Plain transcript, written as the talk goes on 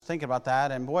thinking about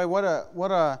that, and boy, what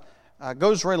a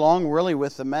goes right along really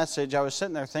with the message. I was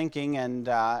sitting there thinking, and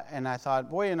I thought,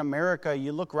 boy, in America,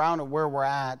 you look around at where we're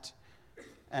at,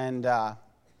 and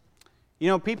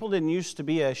people didn't used to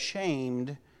be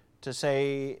ashamed to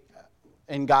say,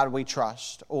 "In God we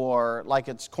trust," or like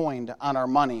it's coined on our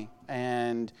money,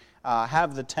 and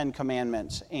have the 10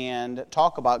 Commandments, and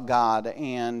talk about God,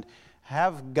 and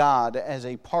have God as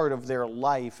a part of their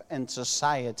life and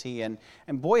society. And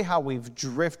boy, how we've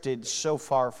drifted so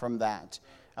far from that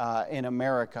in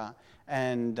America.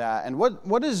 And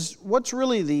what's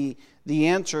really the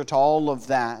answer to all of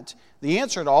that? The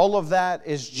answer to all of that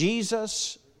is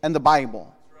Jesus and the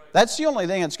Bible. That's the only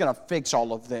thing that's going to fix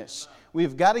all of this.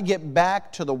 We've got to get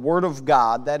back to the Word of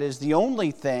God. That is the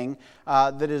only thing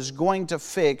that is going to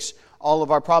fix all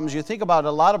of our problems. You think about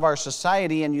a lot of our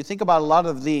society, and you think about a lot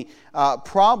of the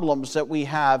problems that we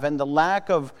have, and the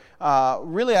lack of,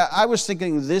 really, I was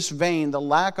thinking this vein, the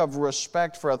lack of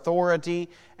respect for authority,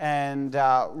 and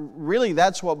really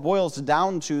that's what boils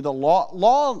down to. The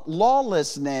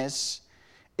lawlessness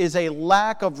is a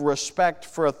lack of respect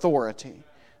for authority.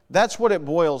 That's what it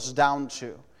boils down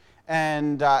to.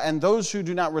 And those who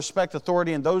do not respect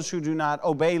authority, and those who do not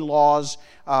obey laws,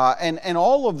 and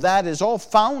all of that is all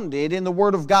founded in the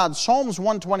Word of God. Psalms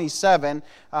 127,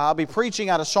 I'll be preaching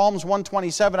out of Psalms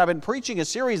 127. I've been preaching a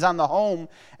series on the home,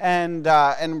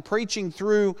 and preaching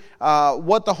through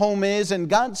what the home is and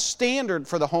God's standard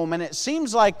for the home. And it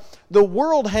seems like the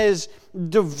world has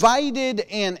divided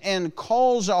and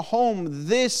calls a home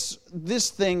this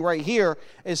thing right here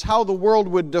is how the world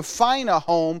would define a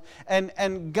home,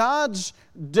 and God's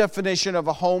definition of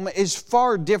a home is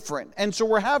far different. And so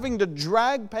we're having to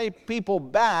drag people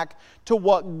back to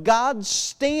what God's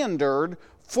standard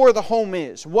for the home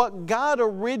is, what God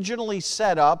originally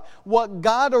set up, what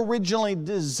God originally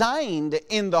designed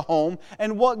in the home,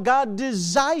 and what God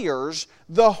desires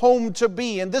the home to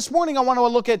be. And this morning I want to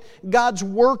look at God's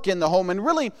work in the home. And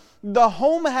really, the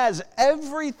home has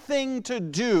everything to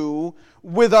do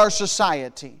with our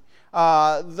society.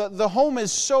 The home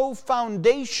is so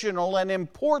foundational and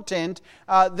important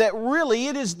that really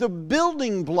it is the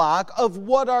building block of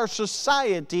what our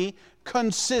society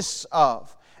consists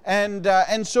of.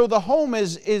 And so the home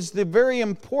is the very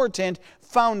important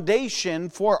foundation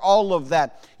for all of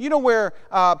that. You know where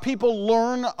people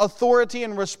learn authority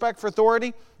and respect for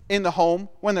authority? In the home,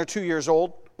 when they're 2 years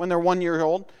old, when they're 1 year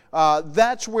old.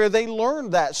 That's where they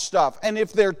learn that stuff. And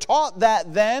if they're taught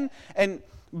that then, and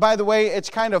by the way, it's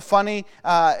kind of funny,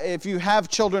 if you have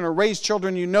children or raise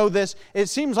children, you know this. It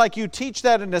seems like you teach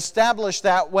that and establish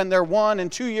that when they're 1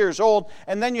 and 2 years old,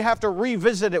 and then you have to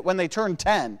revisit it when they turn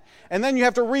 10. And then you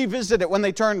have to revisit it when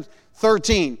they turn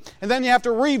 13. And then you have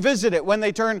to revisit it when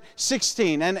they turn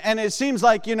 16. And it seems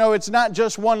like, it's not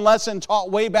just one lesson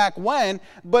taught way back when,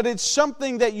 but it's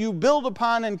something that you build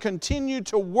upon and continue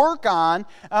to work on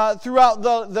throughout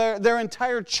their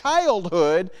entire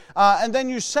childhood. And then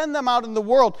you send them out in the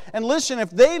world. And listen, if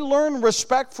they learn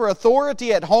respect for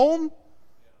authority at home,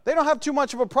 they don't have too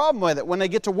much of a problem with it when they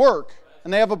get to work.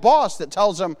 And they have a boss that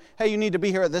tells them, hey, you need to be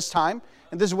here at this time,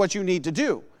 and this is what you need to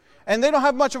do. And they don't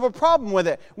have much of a problem with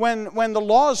it when the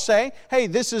laws say, hey,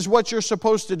 this is what you're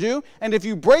supposed to do, and if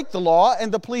you break the law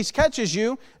and the police catches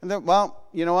you, then, well,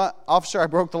 you know what, officer, I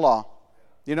broke the law.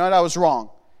 You know what, I was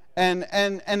wrong. And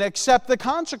accept the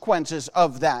consequences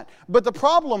of that. But the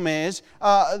problem is,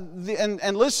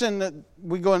 and listen,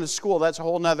 we go into school, that's a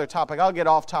whole other topic. I'll get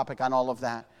off topic on all of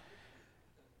that.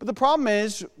 But the problem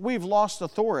is, we've lost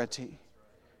authority,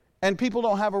 and people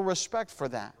don't have a respect for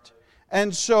that.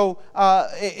 And so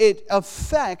it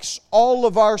affects all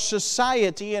of our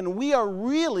society, and we are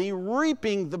really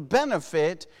reaping the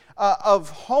benefit of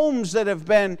homes that have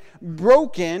been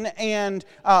broken and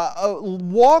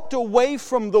walked away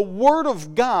from the Word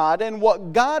of God and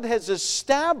what God has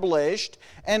established,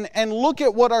 and look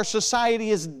at what our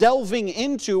society is delving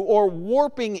into or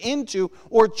warping into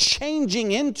or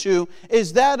changing into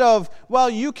is that of, well,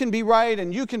 you can be right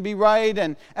and you can be right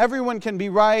and everyone can be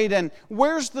right, and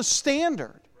where's the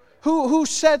standard? Who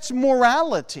sets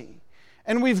morality?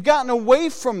 And we've gotten away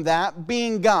from that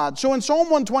being God. So in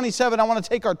Psalm 127, I want to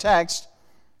take our text.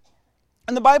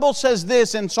 And the Bible says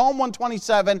this in Psalm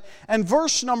 127 and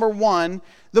verse number 1.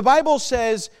 The Bible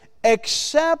says,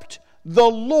 except the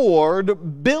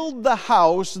Lord build the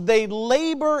house, they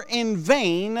labor in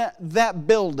vain that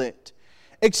build it.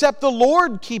 Except the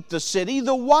Lord keep the city,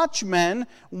 the watchman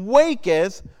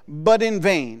waketh but in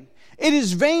vain. It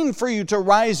is vain for you to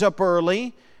rise up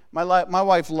early. My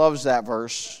wife loves that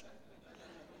verse.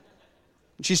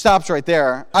 She stops right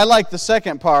there. I like the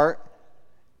second part.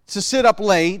 To sit up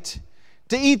late,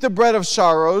 to eat the bread of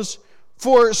sorrows,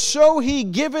 For so he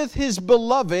giveth his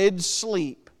beloved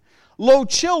sleep. Lo,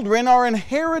 children are an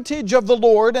heritage of the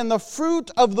Lord, and the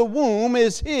fruit of the womb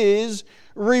is his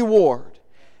reward.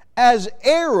 As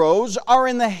arrows are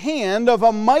in the hand of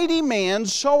a mighty man,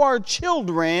 so are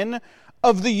children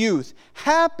of the youth.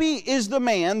 Happy is the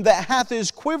man that hath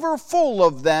his quiver full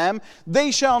of them.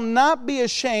 They shall not be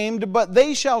ashamed, but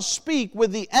they shall speak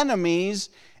with the enemies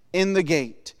in the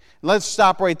gate. Let's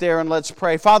stop right there and let's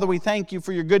pray. Father, we thank you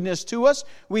for your goodness to us.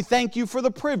 We thank you for the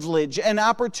privilege and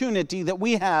opportunity that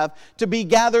we have to be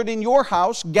gathered in your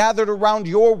house, gathered around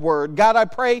your word. God, I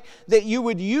pray that you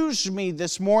would use me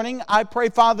this morning. I pray,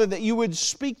 Father, that you would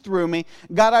speak through me.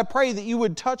 God, I pray that you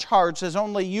would touch hearts as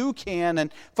only you can.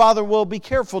 And Father, we'll be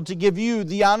careful to give you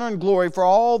the honor and glory for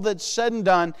all that's said and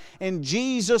done. In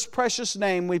Jesus' precious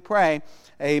name we pray.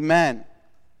 Amen.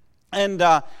 And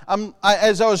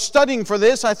as I was studying for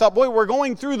this, I thought, boy, we're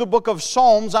going through the book of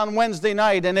Psalms on Wednesday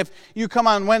night. And if you come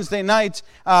on Wednesday night,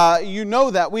 you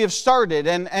know that we have started.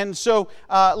 And so,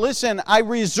 listen, I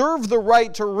reserve the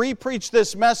right to re-preach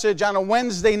this message on a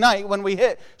Wednesday night when we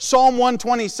hit Psalm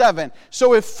 127.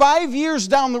 So if 5 years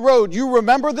down the road you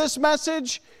remember this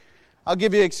message, I'll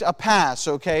give you a pass,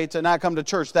 okay, to not come to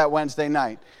church that Wednesday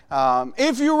night.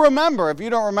 If you remember. If you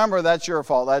don't remember, that's your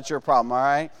fault. That's your problem, all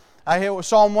right? I hit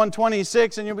Psalm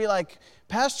 126, and you'll be like,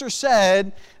 Pastor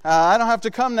said, I don't have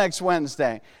to come next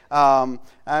Wednesday.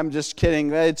 I'm just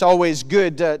kidding. It's always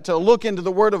good to look into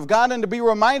the Word of God and to be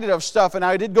reminded of stuff. And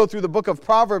I did go through the book of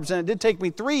Proverbs, and it did take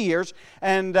me 3 years.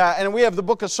 And we have the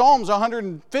book of Psalms,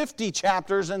 150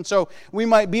 chapters, and so we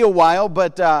might be a while,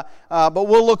 but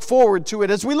we'll look forward to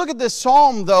it. As we look at this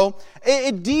psalm, though,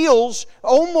 it deals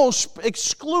almost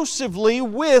exclusively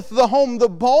with the home. The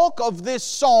bulk of this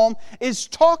psalm is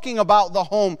talking about the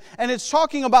home, and it's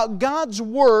talking about God's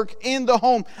work in the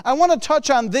home. I want to touch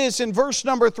on this in verse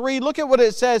number 3. Look at what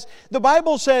it says. The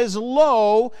Bible says,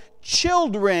 Lo,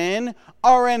 children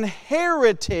are an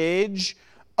heritage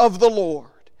of the Lord.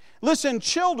 Listen,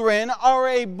 children are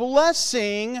a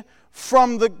blessing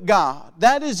from the God.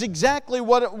 That is exactly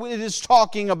what it is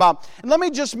talking about. And let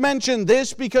me just mention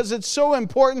this because it's so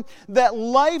important that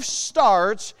life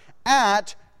starts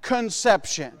at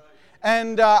conception.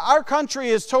 And our country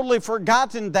has totally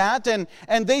forgotten that, and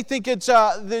they think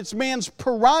it's man's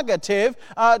prerogative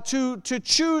to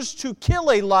choose to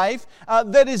kill a life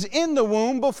that is in the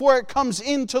womb before it comes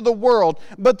into the world.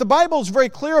 But the Bible is very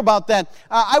clear about that.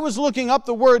 I was looking up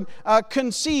the word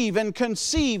conceive and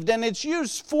conceived, and it's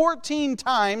used 14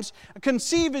 times.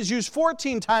 Conceive is used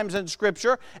 14 times in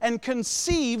Scripture, and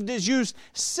conceived is used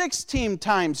 16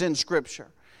 times in Scripture.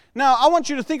 Now, I want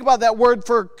you to think about that word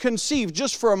for conceive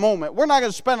just for a moment. We're not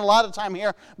going to spend a lot of time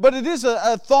here, but it is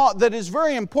a thought that is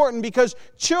very important because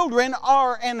children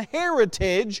are an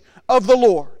heritage of the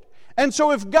Lord. And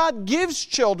so if God gives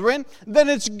children, then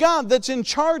it's God that's in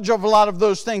charge of a lot of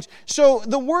those things. So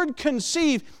the word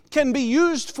conceive can be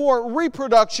used for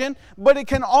reproduction, but it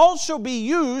can also be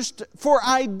used for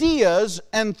ideas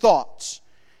and thoughts.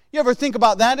 You ever think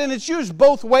about that? And it's used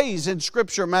both ways in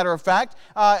Scripture, matter of fact.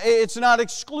 It's not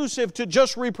exclusive to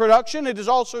just reproduction. It is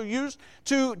also used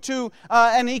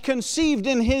and he conceived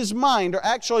in his mind, or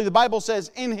actually the Bible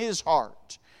says in his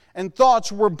heart. And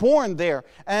thoughts were born there.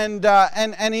 And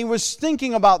he was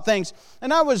thinking about things.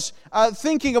 And I was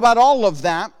thinking about all of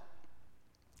that.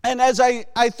 And as I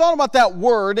thought about that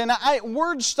word, and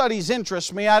word studies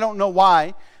interest me. I don't know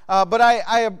why. But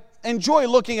I enjoy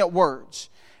looking at words.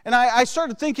 And I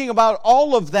started thinking about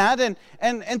all of that,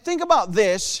 and think about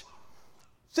this.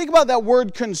 Think about that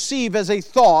word conceive as a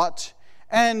thought,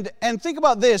 and think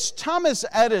about this. Thomas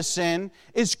Edison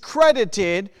is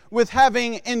credited with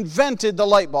having invented the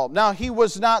light bulb. Now, he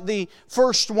was not the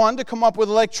first one to come up with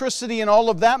electricity and all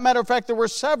of that. Matter of fact, there were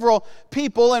several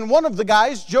people, and one of the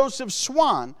guys, Joseph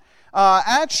Swan,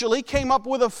 actually came up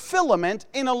with a filament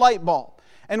in a light bulb.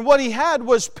 And what he had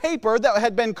was paper that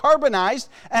had been carbonized,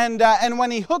 and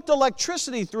when he hooked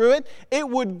electricity through it, it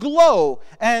would glow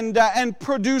and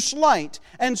produce light.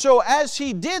 And so as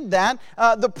he did that,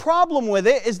 the problem with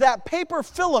it is that paper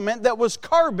filament that was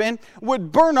carbon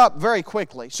would burn up very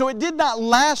quickly. So it did not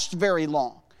last very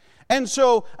long. And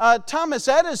so Thomas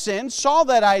Edison saw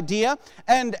that idea,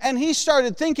 and he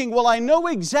started thinking, well, I know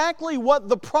exactly what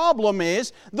the problem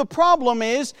is. The problem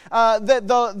is that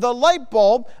the light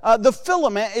bulb, the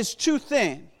filament is too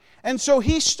thin. And so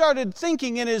he started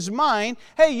thinking in his mind,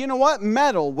 hey, you know what?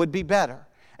 Metal would be better.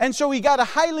 And so he got a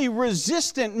highly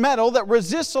resistant metal that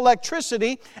resists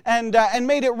electricity and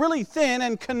made it really thin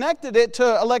and connected it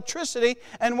to electricity.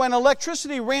 And when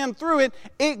electricity ran through it,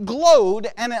 it glowed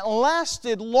and it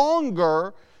lasted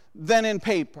longer than in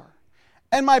paper.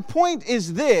 And my point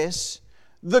is this,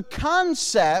 The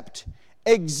concept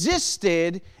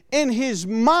existed in his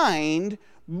mind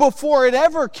before it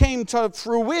ever came to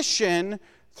fruition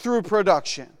through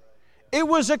production. It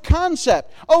was a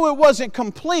concept. Oh, it wasn't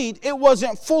complete. It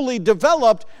wasn't fully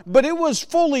developed, but it was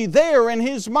fully there in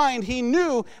his mind. He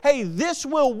knew, hey, this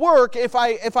will work if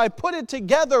I put it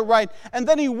together right. And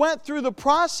then he went through the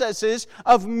processes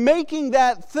of making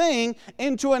that thing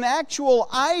into an actual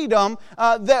item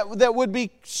that would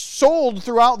be sold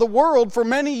throughout the world for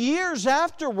many years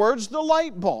afterwards, the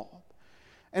light bulb.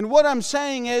 And what I'm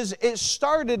saying is, it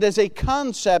started as a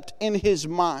concept in his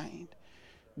mind.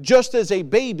 Just as a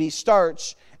baby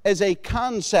starts as a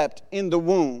concept in the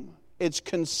womb, it's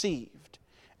conceived.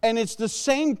 And it's the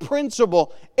same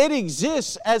principle. It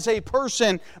exists as a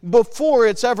person before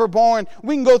it's ever born.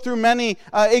 We can go through many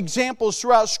examples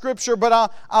throughout Scripture,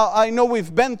 but I know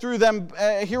we've been through them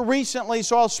here recently,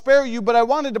 so I'll spare you. But I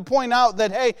wanted to point out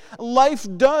that, hey, life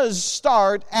does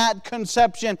start at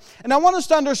conception. And I want us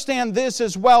to understand this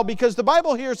as well, because the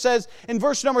Bible here says in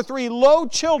verse number 3, "Lo,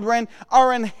 children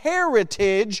are an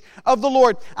heritage of the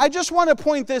Lord." I just want to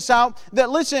point this out,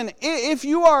 that listen, if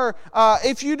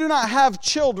you do not have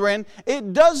children,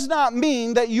 it does not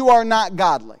mean that you are not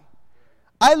godly.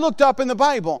 I looked up in the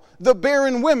Bible, the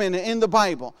barren women in the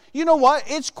Bible. You know what?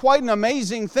 It's quite an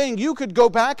amazing thing. You could go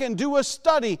back and do a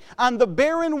study on the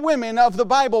barren women of the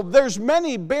Bible. There's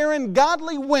many barren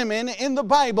godly women in the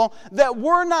Bible that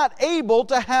were not able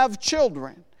to have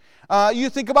children. You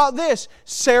think about this,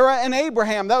 Sarah and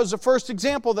Abraham. That was the first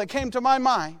example that came to my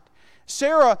mind.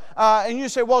 Sarah, and you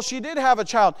say, well, she did have a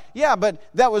child. Yeah, but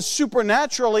that was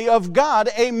supernaturally of God,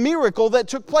 a miracle that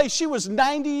took place. She was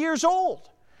 90 years old.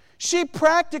 She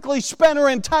practically spent her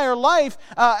entire life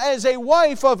as a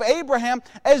wife of Abraham,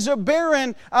 as a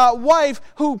barren wife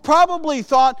who probably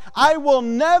thought, I will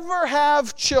never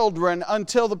have children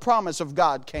until the promise of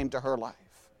God came to her life.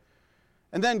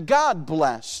 And then God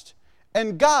blessed,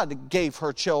 and God gave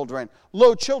her children.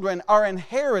 Lo, children are an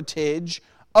heritage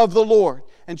of the Lord.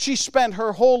 And she spent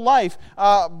her whole life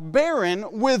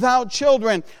barren without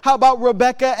children. How about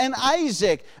Rebekah and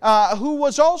Isaac, who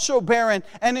was also barren?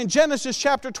 And in Genesis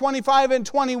chapter 25 and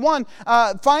 21,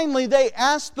 finally they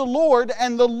asked the Lord,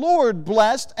 and the Lord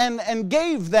blessed and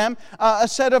gave them a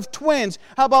set of twins.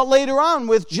 How about later on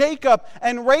with Jacob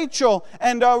and Rachel?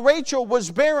 And Rachel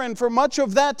was barren for much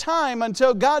of that time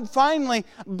until God finally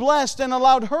blessed and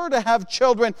allowed her to have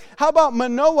children. How about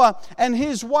Manoah and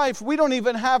his wife? We don't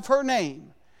even have her name.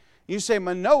 You say,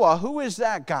 Manoah, who is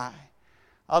that guy?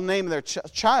 I'll name their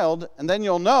child, and then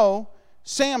you'll know,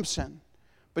 Samson.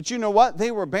 But you know what?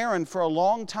 They were barren for a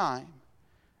long time,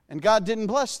 and God didn't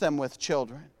bless them with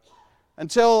children.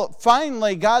 Until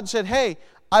finally God said, hey,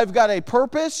 I've got a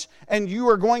purpose, and you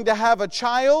are going to have a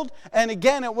child. And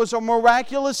again, it was a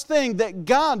miraculous thing that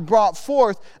God brought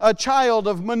forth a child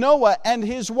of Manoah and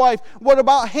his wife. What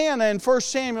about Hannah in 1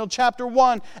 Samuel chapter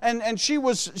 1? And she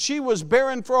was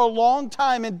barren for a long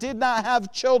time and did not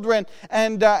have children.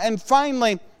 And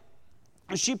finally,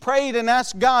 she prayed and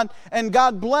asked God, and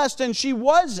God blessed, and she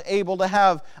was able to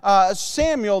have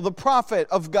Samuel, the prophet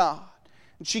of God.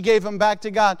 She gave him back to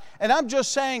God. And I'm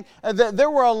just saying that there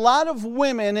were a lot of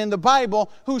women in the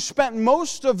Bible who spent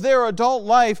most of their adult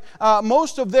life,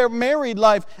 most of their married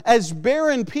life, as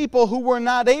barren people who were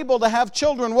not able to have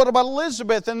children. What about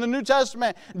Elizabeth in the New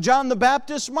Testament? John the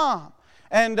Baptist's mom.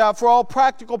 And for all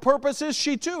practical purposes,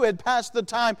 she too had passed the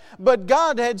time. But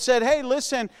God had said, hey,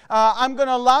 listen, I'm going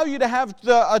to allow you to have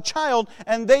a child.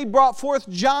 And they brought forth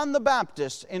John the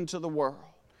Baptist into the world.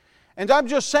 And I'm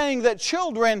just saying that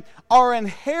children are an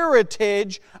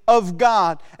heritage of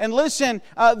God. And listen,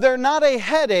 they're not a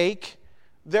headache,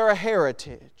 they're a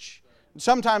heritage.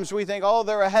 Sometimes we think, oh,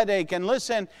 they're a headache. And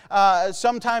listen,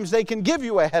 sometimes they can give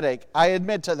you a headache. I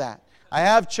admit to that. I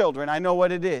have children. I know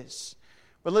what it is.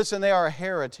 But listen, they are a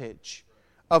heritage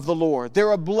of the Lord.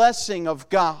 They're a blessing of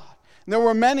God. And there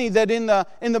were many that in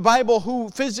the Bible who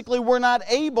physically were not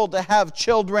able to have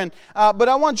children. But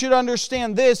I want you to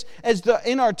understand this.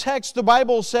 In our text, the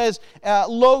Bible says,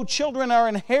 lo, children are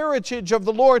an heritage of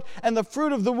the Lord, and the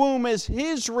fruit of the womb is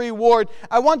His reward.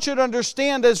 I want you to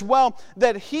understand as well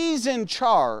that He's in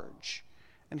charge,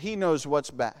 and He knows what's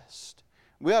best.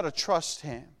 We ought to trust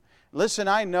Him. Listen,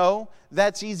 I know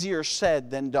that's easier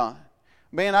said than done.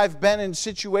 Man, I've been in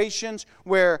situations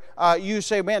where you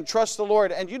say, man, trust the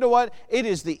Lord. And you know what? It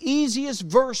is the easiest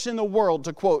verse in the world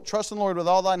to quote. Trust in the Lord with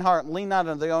all thine heart and lean not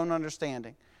on thy own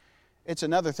understanding. It's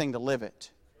another thing to live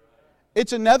it.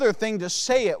 It's another thing to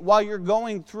say it while you're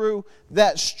going through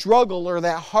that struggle or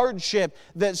that hardship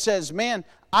that says, man,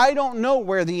 I don't know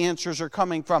where the answers are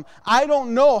coming from. I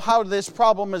don't know how this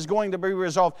problem is going to be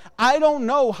resolved. I don't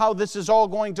know how this is all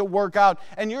going to work out.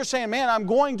 And you're saying, man, I'm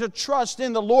going to trust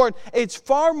in the Lord. It's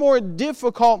far more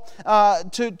difficult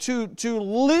to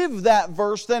live that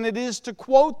verse than it is to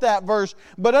quote that verse.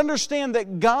 But understand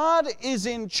that God is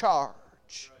in charge.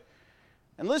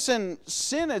 And listen,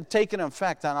 sin had taken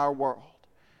effect on our world.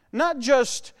 Not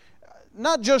just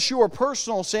your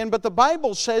personal sin, but the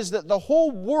Bible says that the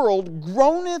whole world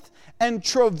groaneth and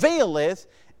travaileth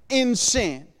in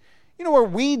sin. You know where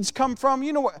weeds come from?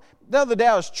 You know what? The other day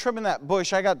I was trimming that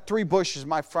bush. I got 3 bushes in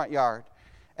my front yard.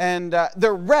 And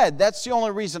they're red. That's the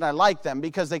only reason I like them,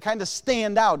 because they kind of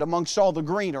stand out amongst all the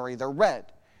greenery. They're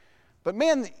red. But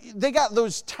man, they got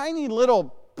those tiny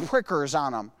little prickers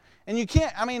on them. And you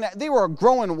can't, they were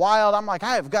growing wild. I'm like,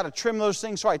 I have got to trim those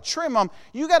things. So I trim them.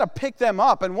 You got to pick them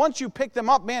up. And once you pick them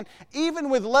up, man, even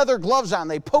with leather gloves on,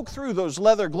 they poke through those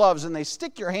leather gloves and they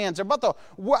stick your hands. I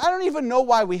don't even know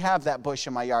why we have that bush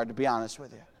in my yard, to be honest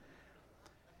with you.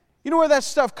 You know where that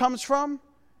stuff comes from?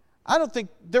 I don't think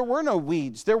there were no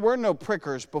weeds. There were no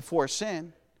prickers before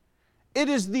sin. It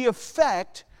is the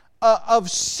effect of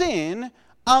sin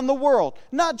on the world.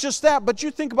 Not just that, but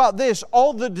you think about this,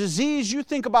 all the disease, you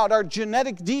think about our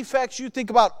genetic defects, you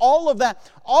think about all of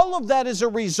that is a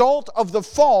result of the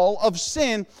fall of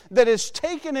sin that has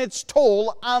taken its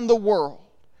toll on the world.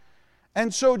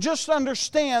 And so just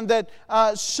understand that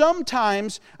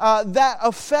sometimes that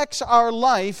affects our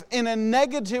life in a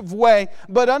negative way,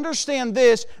 but understand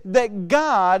this, that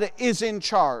God is in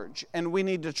charge and we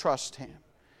need to trust Him.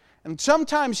 And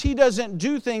sometimes He doesn't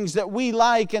do things that we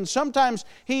like, and sometimes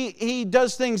He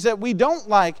does things that we don't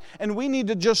like, and we need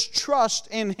to just trust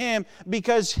in Him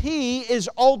because He is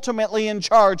ultimately in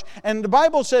charge. And the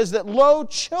Bible says that, lo,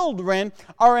 children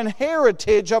are an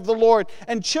heritage of the Lord,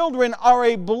 and children are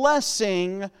a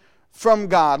blessing from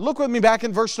God. Look with me back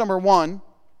in verse number 1.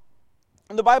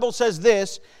 And the Bible says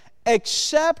this,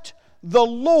 except the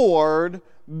Lord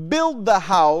build the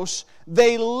house,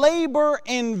 they labor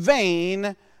in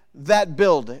vain that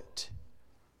build it.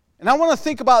 And I want to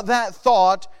think about that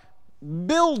thought,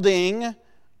 building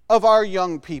of our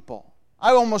young people.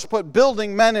 I almost put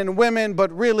building men and women,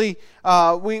 but really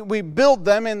we build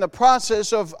them in the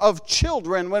process of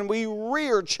children, when we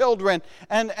rear children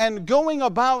and going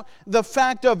about the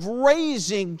fact of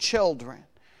raising children.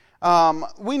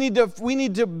 We need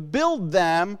to build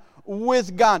them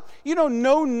with God. You know,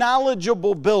 no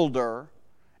knowledgeable builder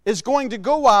is going to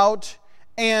go out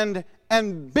and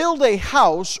build a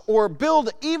house or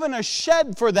build even a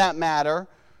shed for that matter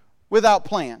without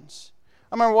plans.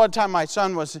 I remember one time my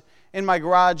son was in my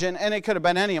garage, and it could have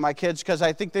been any of my kids, because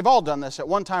I think they've all done this at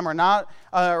one time or not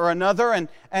or another.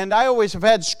 And I always have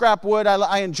had scrap wood.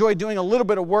 I enjoy doing a little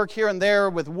bit of work here and there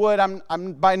with wood.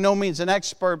 I'm by no means an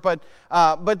expert, but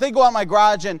they go out my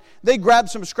garage and they grab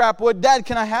some scrap wood. Dad,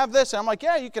 can I have this? And I'm like,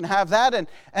 yeah, you can have that.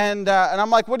 And I'm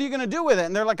like, what are you going to do with it?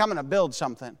 And they're like, I'm going to build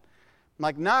something. I'm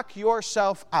like, knock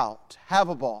yourself out. Have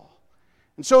a ball.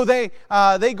 And so they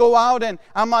go out, and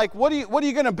I'm like, what are you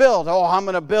going to build? Oh, I'm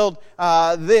going to build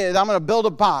this. I'm going to build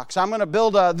a box. I'm going to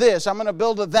build this. I'm going to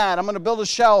build that. I'm going to build a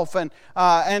shelf.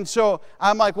 And so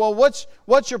I'm like, well,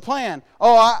 what's your plan?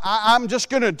 Oh, I'm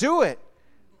just going to do it.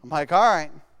 I'm like, all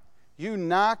right, you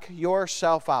knock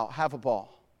yourself out. Have a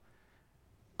ball.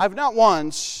 I've not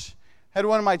once had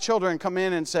one of my children come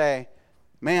in and say,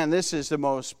 man, this is the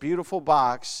most beautiful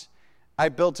box. I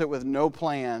built it with no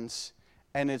plans,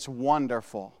 and it's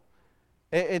wonderful.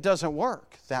 It doesn't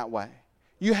work that way.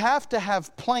 You have to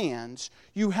have plans.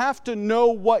 You have to know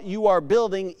what you are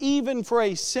building, even for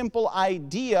a simple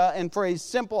idea and for a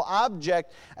simple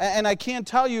object. And I can't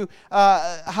tell you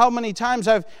how many times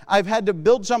I've had to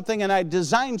build something, and I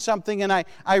design something, and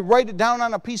I write it down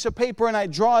on a piece of paper and I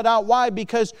draw it out. Why?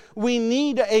 Because we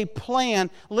need a plan.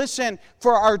 Listen,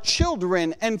 for our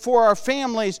children and for our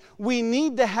families, we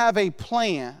need to have a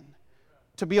plan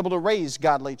to be able to raise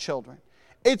godly children.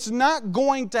 It's not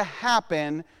going to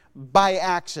happen by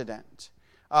accident.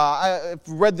 I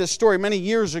read this story many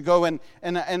years ago, and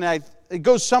it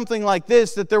goes something like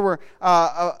this, that there were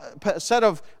a set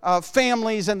of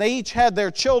families, and they each had their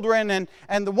children,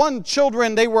 and the one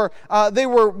children, they were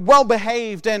well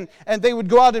behaved, and they would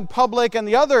go out in public, and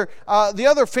the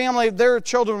other family, their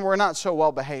children were not so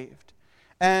well behaved.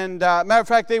 And matter of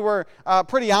fact, they were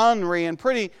pretty ornery and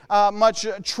pretty much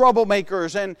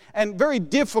troublemakers and very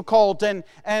difficult. And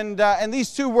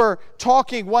these two were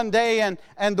talking one day,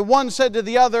 and the one said to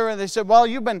the other, and they said, well,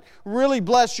 you've been really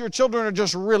blessed. Your children are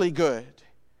just really good.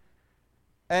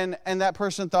 And that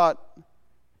person thought,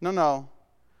 no,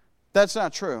 that's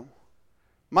not true.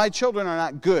 My children are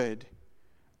not good.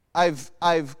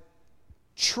 I've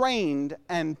trained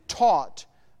and taught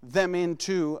them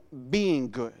into being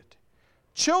good.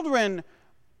 Children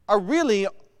are really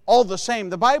all the same.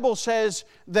 The Bible says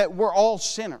that we're all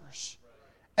sinners.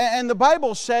 And the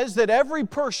Bible says that every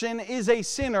person is a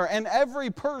sinner, and every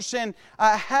person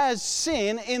has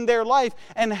sin in their life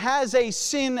and has a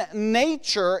sin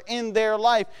nature in their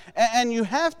life. And you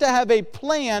have to have a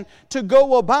plan to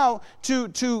go about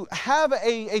to have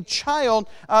a child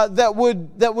that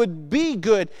would be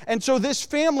good. And so this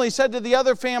family said to the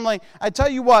other family, I tell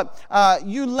you what,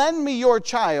 you lend me your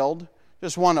child,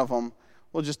 just one of them,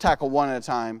 we'll just tackle one at a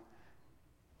time,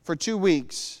 for 2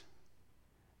 weeks,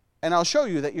 and I'll show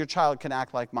you that your child can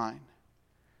act like mine.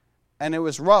 And it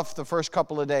was rough the first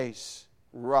couple of days.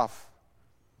 Rough.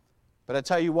 But I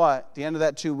tell you what, at the end of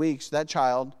that 2 weeks, that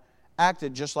child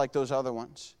acted just like those other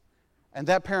ones. And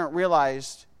that parent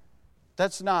realized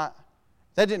that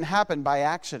didn't happen by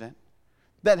accident.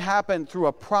 That happened through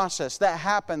a process. That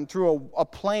happened through a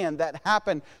plan. That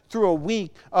happened through a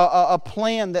week, a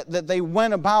plan that they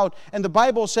went about. And the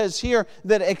Bible says here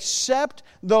that except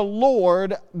the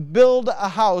Lord build a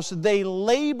house, they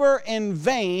labor in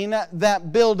vain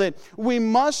that build it. We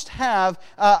must have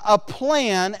a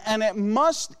plan, and it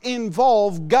must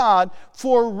involve God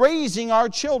for raising our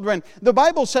children. The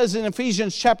Bible says in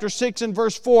Ephesians chapter 6 and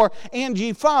verse 4, and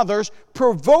ye fathers,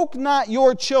 provoke not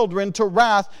your children to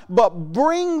wrath, but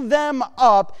bring them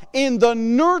up in the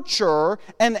nurture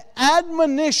and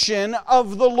admonition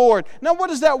of the Lord. Now, what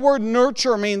does that word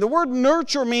nurture mean? The word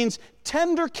nurture means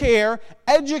tender care,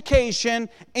 education,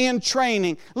 and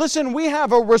training. Listen, we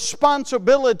have a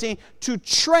responsibility to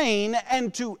train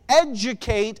and to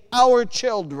educate our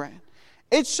children.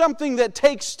 It's something that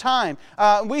takes time.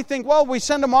 We think, well, we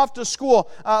send them off to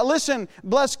school. Listen,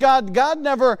 bless God, God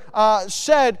never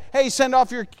said, hey, send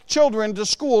off your children to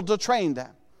school to train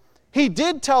them. He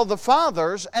did tell the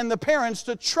fathers and the parents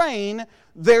to train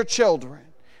their children.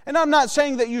 And I'm not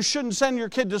saying that you shouldn't send your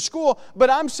kid to school,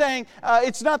 but I'm saying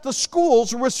it's not the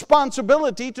school's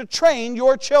responsibility to train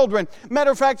your children.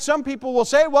 Matter of fact, some people will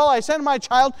say, well, I send my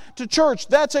child to church.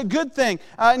 That's a good thing.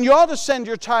 And you ought to send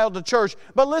your child to church.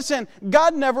 But listen,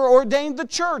 God never ordained the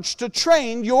church to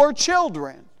train your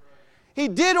children. He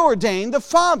did ordain the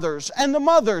fathers and the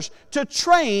mothers to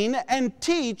train and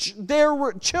teach their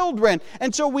children.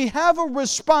 And so we have a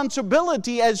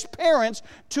responsibility as parents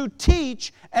to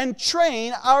teach and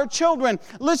train our children.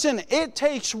 Listen, it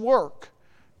takes work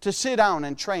to sit down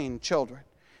and train children.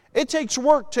 It takes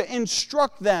work to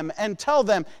instruct them and tell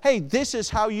them, hey, this is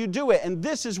how you do it, and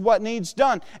this is what needs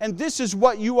done, and this is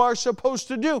what you are supposed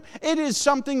to do. It is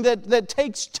something that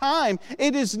takes time.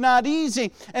 It is not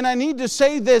easy. And I need to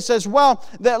say this as well,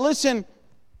 that listen,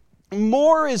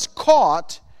 more is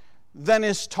caught than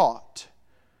is taught.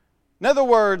 In other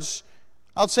words,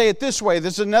 I'll say it this way.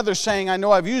 This is another saying I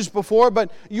know I've used before,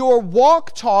 but your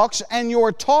walk talks and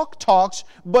your talk talks,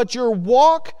 but your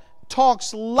walk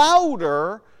talks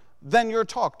louder than your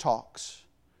talk talks.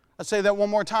 I'll say that one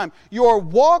more time. Your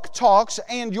walk talks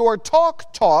and your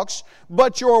talk talks,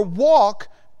 but your walk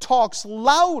talks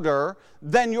louder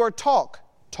than your talk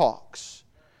talks.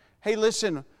 Hey,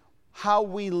 listen, how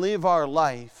we live our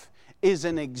life is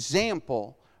an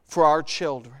example for our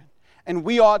children. And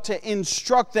we ought to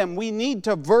instruct them. We need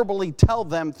to verbally tell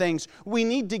them things. We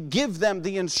need to give them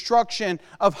the instruction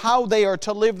of how they are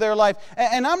to live their life.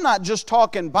 And I'm not just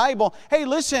talking Bible. Hey,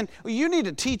 listen, you need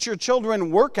to teach your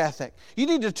children work ethic. You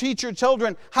need to teach your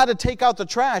children how to take out the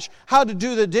trash, how to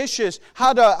do the dishes,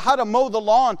 how to mow the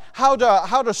lawn, how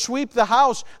to sweep the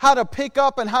house, how to pick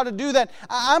up and how to do that.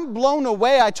 I'm blown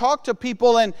away. I talk to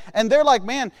people and they're like,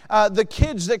 man, the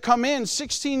kids that come in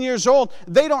 16 years old,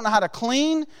 they don't know how to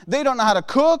clean. They don't know how to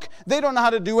cook. They don't know how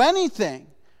to do anything.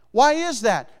 Why is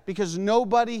that? Because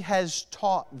nobody has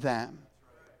taught them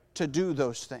to do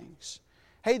those things.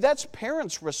 Hey, that's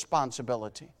parents'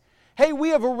 responsibility. Hey, we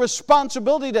have a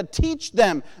responsibility to teach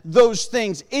them those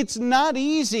things. It's not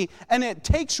easy, and it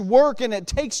takes work, and it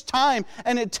takes time,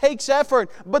 and it takes effort.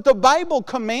 But the Bible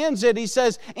commands it. He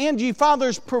says, and ye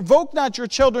fathers, provoke not your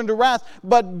children to wrath,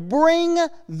 but bring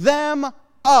them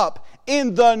up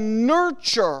in the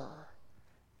nurture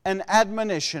and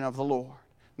admonition of the Lord.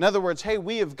 In other words, hey,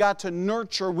 we have got to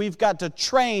nurture, we've got to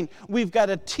train, we've got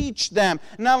to teach them.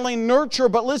 Not only nurture,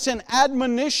 but listen,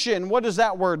 admonition, what does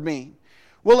that word mean?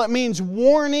 Well, it means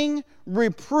warning,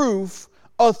 reproof,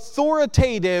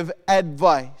 authoritative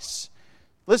advice.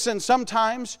 Listen,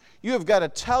 sometimes you have got to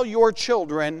tell your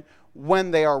children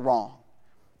when they are wrong.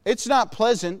 It's not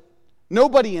pleasant.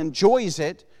 Nobody enjoys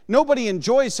it. Nobody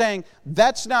enjoys saying,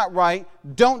 that's not right,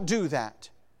 don't do that.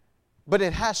 But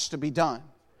it has to be done.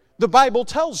 The Bible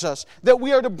tells us that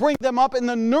we are to bring them up in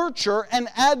the nurture and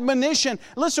admonition.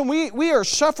 Listen, we are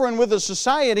suffering with a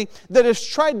society that has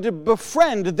tried to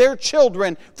befriend their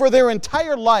children for their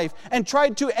entire life and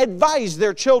tried to advise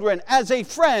their children as a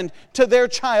friend to their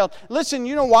child. Listen,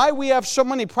 you know why we have so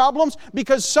many problems?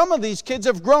 Because some of these kids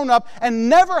have grown up and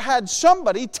never had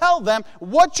somebody tell them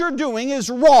what you're doing is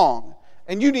wrong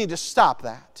and you need to stop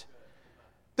that.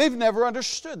 They've never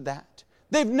understood that.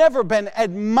 They've never been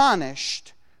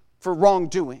admonished for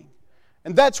wrongdoing.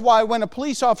 And that's why when a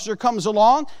police officer comes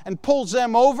along and pulls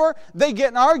them over, they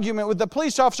get an argument with the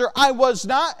police officer. I was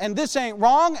not, and this ain't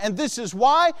wrong, and this is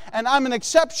why, and I'm an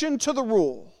exception to the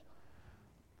rule.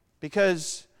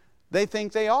 Because they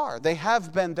think they are. They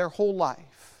have been their whole life.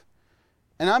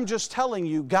 And I'm just telling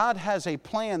you, God has a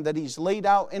plan that He's laid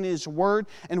out in His Word,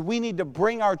 and we need to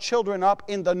bring our children up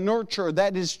in the nurture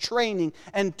that is training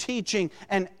and teaching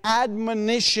and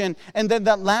admonition. And then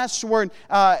that last word,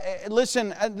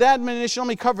 listen, the admonition, let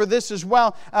me cover this as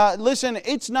well. Listen,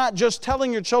 it's not just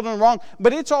telling your children wrong,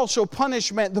 but it's also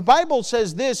punishment. The Bible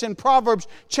says this in Proverbs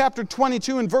chapter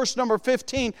 22 and verse number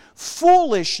 15,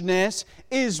 foolishness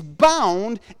is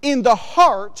bound in the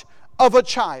heart of a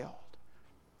child.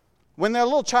 When their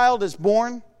little child is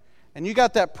born and you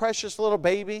got that precious little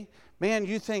baby, man,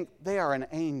 you think they are an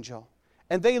angel.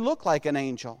 And they look like an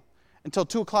angel until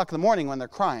 2 o'clock in the morning when they're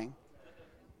crying.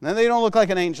 Then they don't look like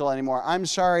an angel anymore. I'm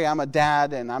sorry, I'm a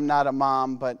dad and I'm not a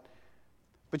mom, but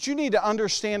you need to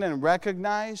understand and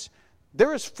recognize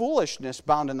there is foolishness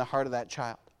bound in the heart of that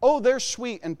child. Oh, they're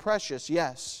sweet and precious,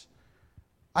 yes.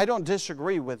 I don't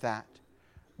disagree with that.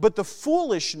 But the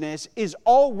foolishness is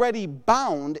already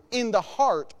bound in the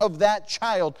heart of that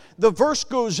child. The verse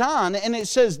goes on and it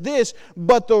says this,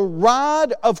 but the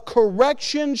rod of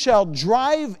correction shall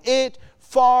drive it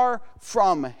far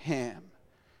from him.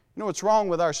 You know what's wrong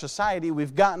with our society?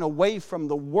 We've gotten away from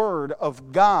the Word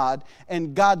of God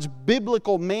and God's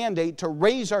biblical mandate to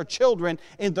raise our children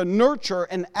in the nurture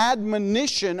and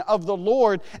admonition of the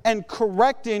Lord and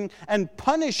correcting and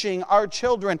punishing our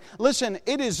children. Listen,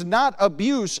 it is not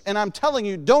abuse, and I'm telling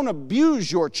you, don't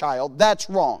abuse your child. That's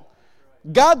wrong.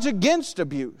 God's against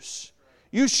abuse.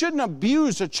 You shouldn't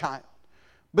abuse a child.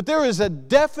 But there is a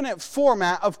definite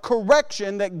format of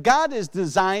correction that God has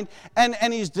designed,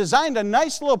 and He's designed a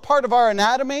nice little part of our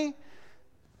anatomy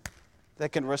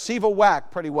that can receive a whack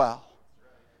pretty well.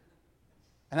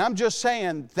 And I'm just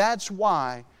saying that's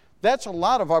why, that's a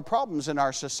lot of our problems in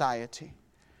our society.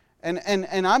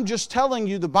 And I'm just telling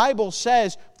you, the Bible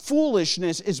says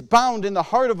foolishness is bound in the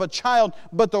heart of a child,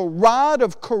 but the rod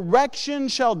of correction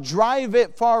shall drive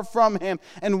it far from him.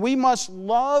 And we must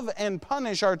love and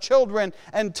punish our children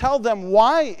and tell them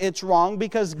why it's wrong,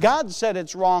 because God said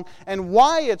it's wrong, and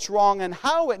why it's wrong, and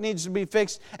how it needs to be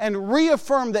fixed, and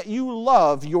reaffirm that you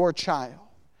love your child.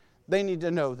 They need to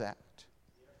know that.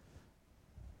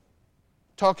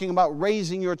 Talking about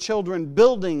raising your children,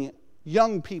 building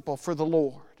young people for the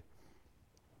Lord.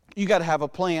 You got to have a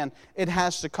plan. It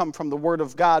has to come from the Word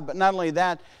of God. But not only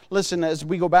that, listen, as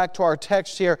we go back to our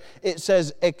text here, it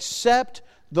says, except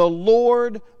the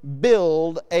Lord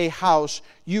build a house,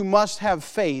 you must have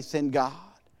faith in God.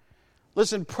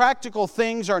 Listen, practical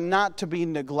things are not to be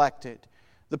neglected.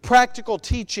 The practical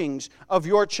teachings of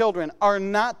your children are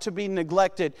not to be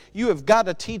neglected. You have got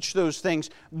to teach those things.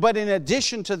 But in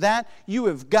addition to that, you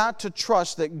have got to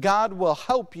trust that God will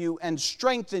help you and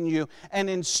strengthen you and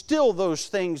instill those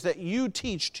things that you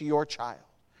teach to your child.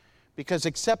 Because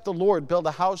except the Lord build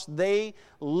a house, they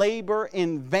labor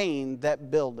in vain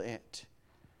that build it.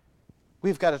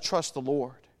 We've got to trust the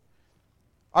Lord.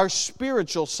 Our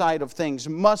spiritual side of things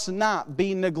must not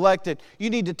be neglected. You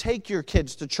need to take your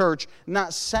kids to church,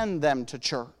 not send them to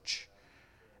church.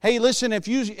 Hey, listen, if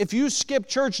you skip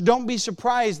church, don't be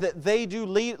surprised that they do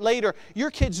later.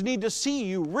 Your kids need to see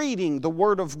you reading the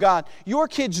Word of God. Your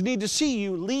kids need to see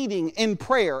you leading in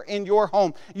prayer in your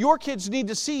home. Your kids need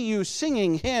to see you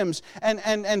singing hymns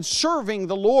and serving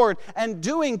the Lord and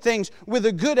doing things with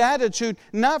a good attitude,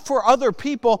 not for other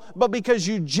people, but because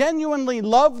you genuinely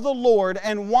love the Lord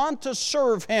and want to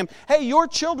serve Him. Hey, your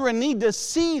children need to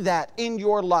see that in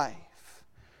your life.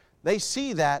 They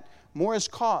see that more is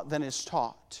caught than is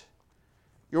taught.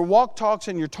 Your walk talks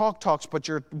and your talk talks, but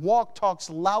your walk talks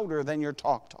louder than your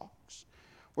talk talks.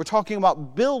 We're talking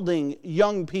about building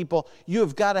young people. You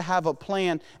have got to have a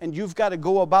plan, and you've got to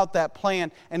go about that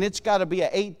plan, and it's got to be an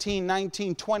 18,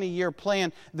 19, 20-year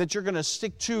plan that you're going to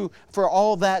stick to for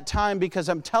all that time, because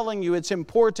I'm telling you, it's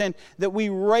important that we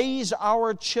raise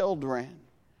our children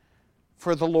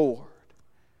for the Lord.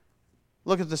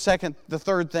 Look at the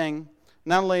third thing.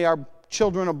 Not only our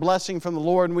children a blessing from the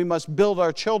Lord, and we must build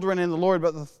our children in the Lord.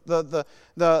 But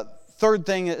the third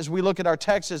thing as we look at our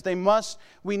text is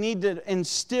we need to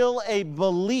instill a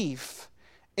belief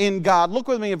in God. Look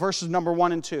with me at verses number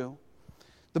 1 and 2.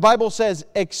 The Bible says,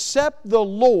 except the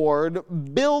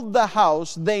Lord build the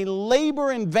house, they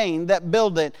labor in vain that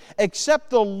build it. Except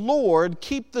the Lord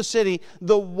keep the city,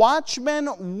 the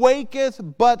watchman waketh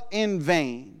but in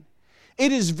vain.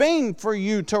 It is vain for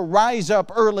you to rise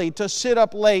up early, to sit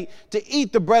up late, to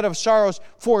eat the bread of sorrows,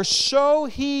 for so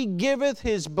he giveth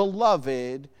his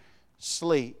beloved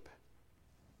sleep.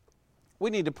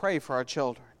 We need to pray for our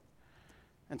children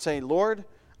and say, Lord,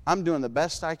 I'm doing the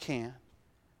best I can.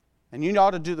 And you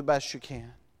ought to do the best you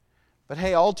can. But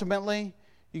hey, ultimately,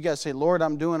 you got to say, Lord,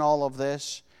 I'm doing all of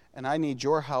this, and I need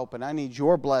your help, and I need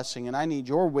your blessing, and I need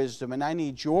your wisdom, and I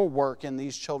need your work in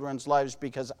these children's lives,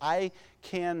 because I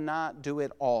cannot do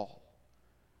it all.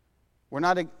 We're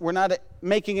not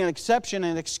making an exception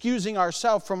and excusing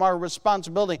ourselves from our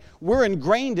responsibility. We're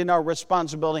ingrained in our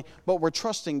responsibility, but we're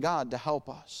trusting God to help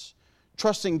us.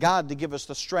 Trusting God to give us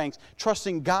the strength.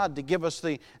 Trusting God to give us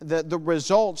the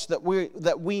results that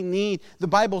we need. The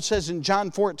Bible says in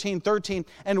John 14:13,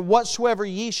 and whatsoever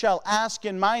ye shall ask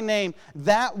in my name,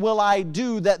 that will I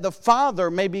do, that the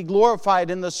Father may be glorified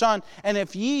in the Son. And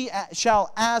if ye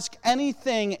shall ask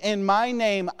anything in my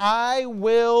name, I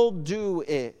will do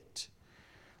it.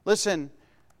 Listen,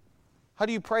 how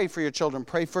do you pray for your children?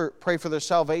 Pray for their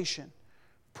salvation.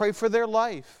 Pray for their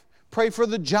life. Pray for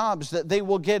the jobs that they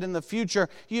will get in the future.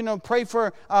 Pray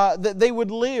for that they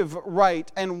would live right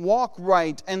and walk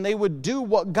right, and they would do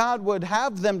what God would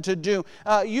have them to do.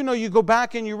 You go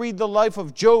back and you read the life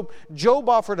of Job. Job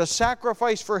offered a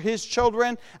sacrifice for his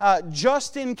children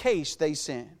just in case they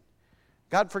sin.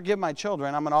 God, forgive my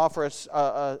children. I'm going to offer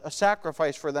a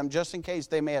sacrifice for them just in case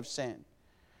they may have sinned.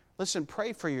 Listen,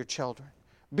 pray for your children.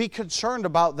 Be concerned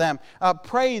about them.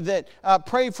 Pray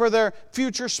for their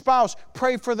future spouse.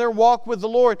 Pray for their walk with the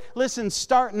Lord. Listen,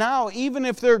 start now. Even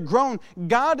if they're grown,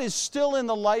 God is still in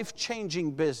the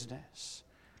life-changing business.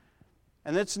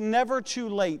 And it's never too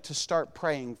late to start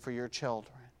praying for your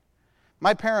children.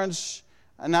 My parents,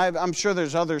 and I'm sure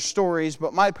there's other stories,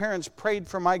 but my parents prayed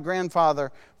for my grandfather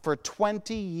for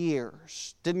 20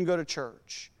 years. Didn't go to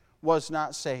church. Was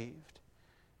not saved.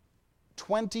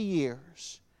 20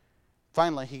 years.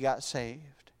 Finally, he got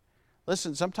saved.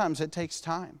 Listen, sometimes it takes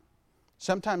time.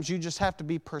 Sometimes you just have to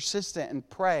be persistent and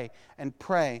pray and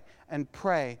pray and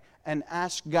pray and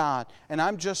ask God. And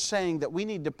I'm just saying that we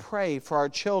need to pray for our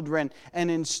children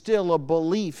and instill a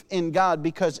belief in God,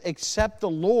 because except the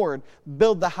Lord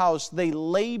build the house, they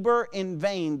labor in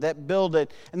vain that build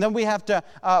it. And then we have to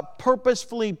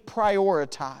purposefully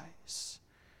prioritize.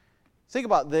 Think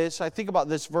about this. I think about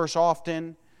this verse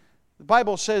often. The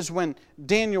Bible says when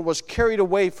Daniel was carried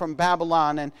away from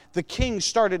Babylon and the king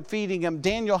started feeding him,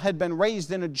 Daniel had been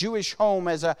raised in a Jewish home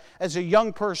as a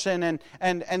young person,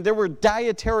 and there were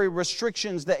dietary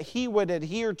restrictions that he would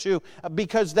adhere to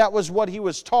because that was what he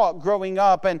was taught growing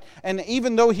up. And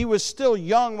even though he was still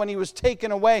young when he was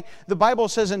taken away, the Bible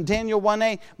says in Daniel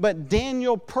 1:8, but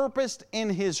Daniel purposed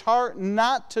in his heart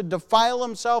not to defile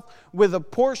himself with a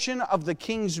portion of the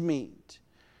king's meat.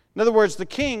 In other words, the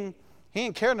king, he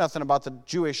didn't care nothing about the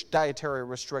Jewish dietary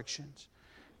restrictions.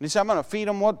 And he said, I'm going to feed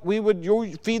them what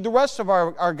you feed the rest of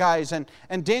our guys. And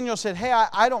Daniel said, hey,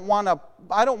 I don't want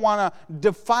to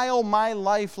defile my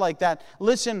life like that.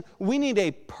 Listen, we need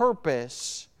a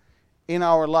purpose in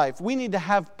our life. We need to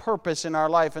have purpose in our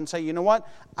life and say, you know what?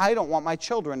 I don't want my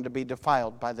children to be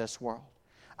defiled by this world.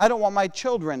 I don't want my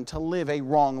children to live a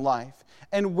wrong life.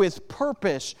 And with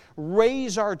purpose,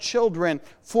 raise our children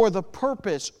for the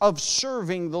purpose of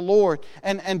serving the Lord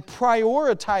and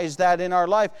prioritize that in our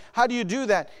life. How do you do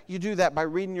that? You do that by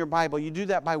reading your Bible. You do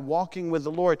that by walking with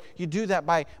the Lord. You do that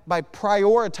by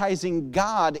prioritizing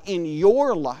God in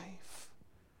your life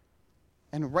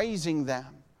and raising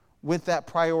them with that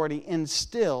priority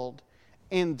instilled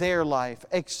in their life.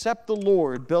 Except the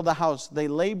Lord build a house, they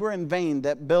labor in vain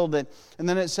that build it. And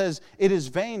then it says, it is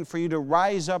vain for you to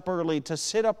rise up early, to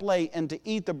sit up late, and to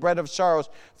eat the bread of sorrows,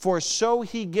 for so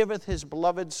he giveth his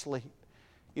beloved sleep.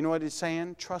 You know what he's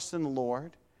saying? Trust in the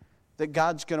Lord, that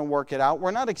God's going to work it out.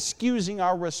 We're not excusing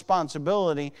our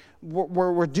responsibility.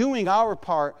 We're doing our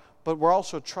part, but we're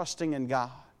also trusting in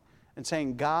God and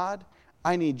saying, God,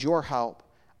 I need your help.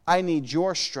 I need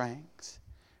your strength.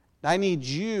 I need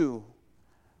you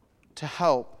to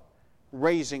help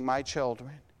raising my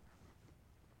children.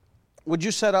 Would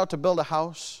you set out to build a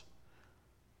house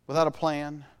without a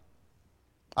plan?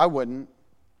 I wouldn't.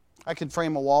 I could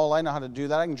frame a wall. I know how to do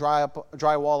that. I can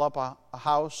drywall up a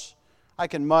house. I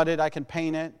can mud it. I can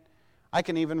paint it. I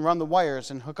can even run the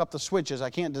wires and hook up the switches. I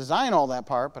can't design all that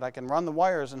part, but I can run the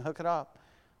wires and hook it up.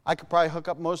 I could probably hook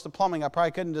up most of the plumbing. I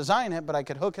probably couldn't design it, but I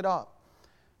could hook it up.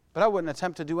 But I wouldn't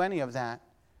attempt to do any of that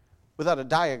without a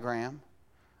diagram.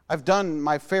 I've done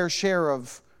my fair share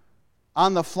of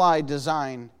on-the-fly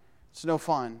design. It's no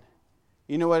fun.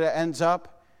 You know what it ends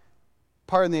up?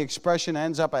 Pardon the expression,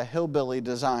 ends up a hillbilly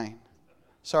design.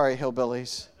 Sorry,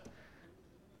 hillbillies.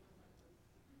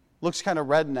 Looks kind of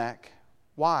redneck.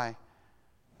 Why?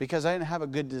 Because I didn't have a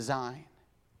good design.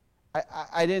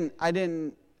 I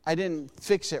didn't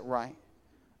fix it right.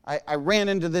 I ran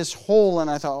into this hole and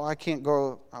I thought, I can't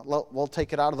go. We'll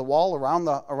take it out of the wall around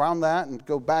that and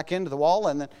go back into the wall,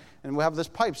 and we'll have this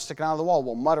pipe sticking out of the wall.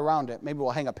 We'll mud around it. Maybe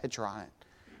we'll hang a picture on it.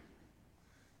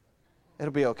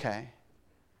 It'll be okay.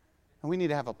 And we need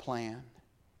to have a plan.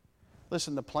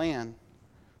 Listen, the plan's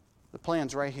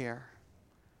right here.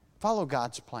 Follow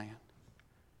God's plan.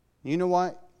 You know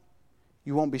what?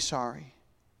 You won't be sorry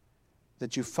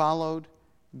that you followed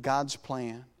God's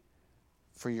plan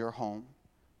for your home.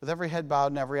 With every head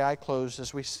bowed and every eye closed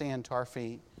as we stand to our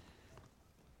feet.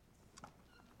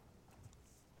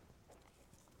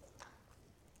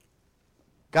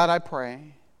 God, I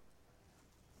pray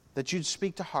that you'd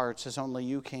speak to hearts as only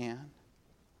you can.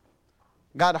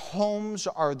 God, homes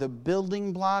are the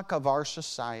building block of our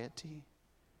society.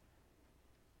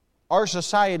 Our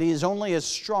society is only as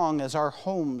strong as our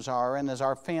homes are and as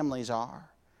our families are.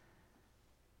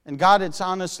 And God, it's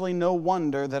honestly no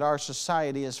wonder that our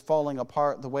society is falling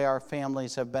apart the way our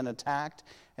families have been attacked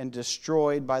and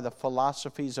destroyed by the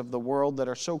philosophies of the world that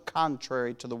are so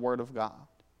contrary to the Word of God.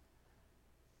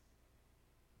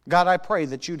 God, I pray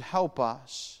that you'd help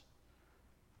us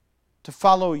to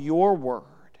follow your word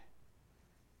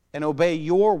and obey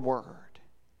your word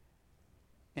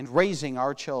in raising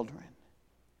our children.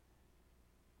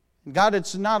 God,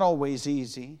 it's not always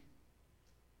easy.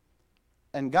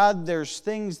 And God, there's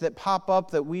things that pop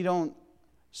up that we don't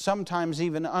sometimes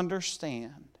even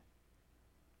understand.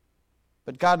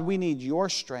 But God, we need your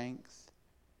strength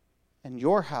and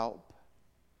your help.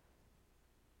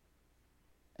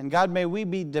 And God, may we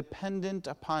be dependent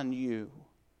upon you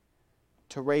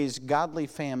to raise godly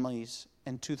families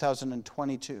in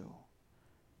 2022.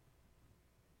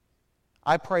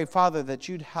 I pray, Father, that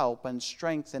you'd help and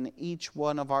strengthen each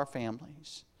one of our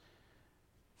families.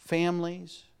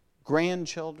 Families,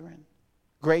 grandchildren,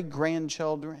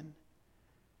 great-grandchildren.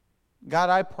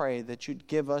 God, I pray that you'd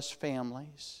give us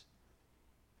families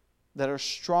that are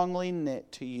strongly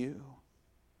knit to you.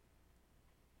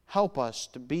 Help us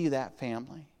to be that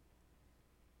family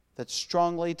that's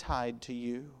strongly tied to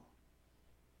you.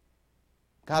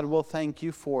 God, we'll thank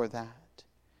you for that.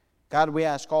 God, we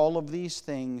ask all of these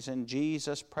things in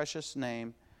Jesus' precious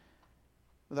name.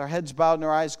 With our heads bowed and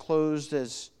our eyes closed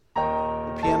as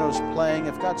the piano's playing,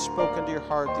 if God's spoken to your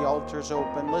heart, the altar's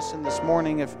open. Listen, this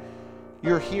morning, if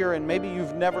you're here and maybe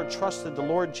you've never trusted the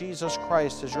Lord Jesus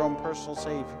Christ as your own personal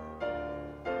Savior,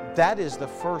 that is the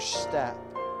first step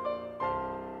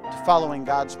to following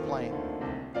God's plan.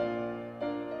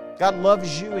 God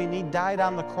loves you and He died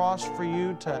on the cross for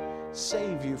you to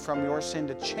save you from your sin,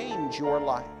 to change your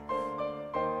life.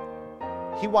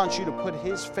 He wants you to put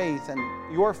His faith and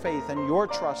your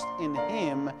trust in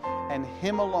Him and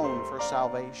Him alone for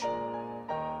salvation.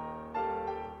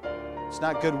 It's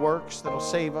not good works that'll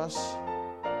save us.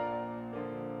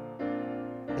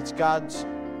 It's God's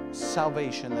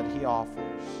salvation that He offers.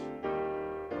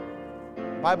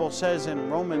 The Bible says in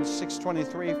Romans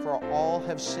 6:23, for all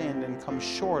have sinned and come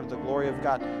short of the glory of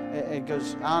God. It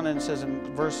goes on and says in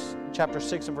chapter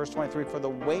 6 and verse 23, for the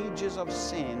wages of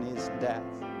sin is death.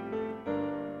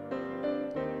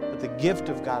 The gift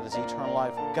of God is eternal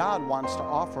life. God wants to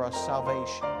offer us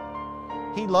salvation.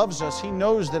 He loves us. He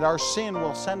knows that our sin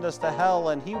will send us to hell,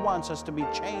 and He wants us to be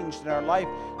changed in our life,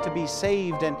 to be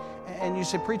saved. And you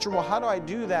say, preacher, well, how do I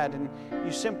do that? And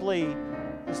you simply,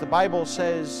 as the Bible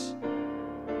says,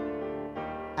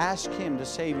 ask Him to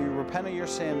save you. Repent of your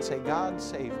sin. Say, God,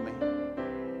 save me.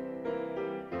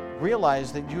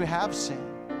 Realize that you have sinned,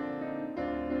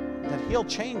 that He'll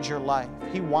change your life.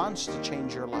 He wants to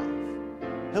change your life.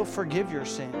 He'll forgive your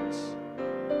sins.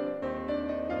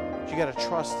 But you got to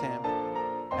trust Him.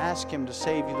 Ask Him to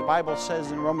save you. The Bible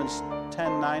says in Romans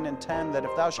 10:9 and 10 that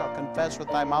if thou shalt confess with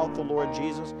thy mouth the Lord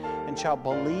Jesus and shalt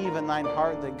believe in thine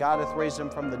heart that God hath raised Him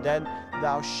from the dead,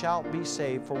 thou shalt be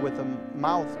saved. For with the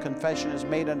mouth confession is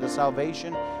made unto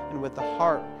salvation, and with the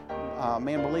heart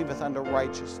man believeth unto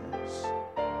righteousness.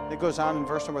 It goes on in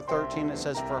verse number 13. It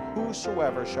says, for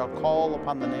whosoever shall call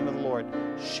upon the name of the Lord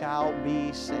shall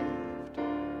be saved.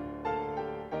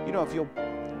 You know, if you'll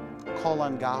call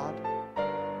on God,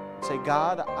 Say,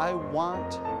 God, I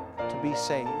want to be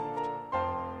saved.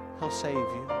 He'll save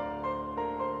you.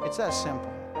 It's that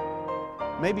simple.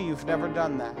 Maybe you've never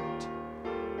done that.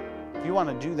 If you want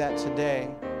to do that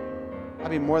today, I'd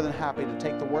be more than happy to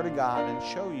take the Word of God and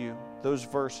show you those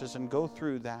verses and go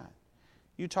through that.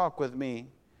 You talk with me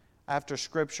after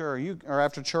Scripture or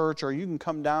after church, or you can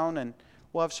come down and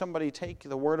we'll have somebody take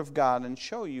the Word of God and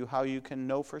show you how you can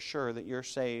know for sure that you're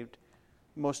saved.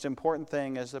 The most important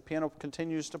thing as the piano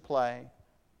continues to play,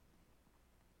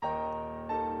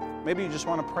 maybe you just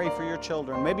want to pray for your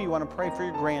children. Maybe you want to pray for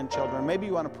your grandchildren. Maybe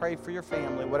you want to pray for your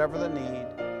family, whatever the need.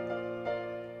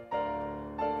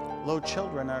 Lo,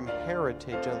 children are an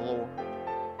heritage of the Lord.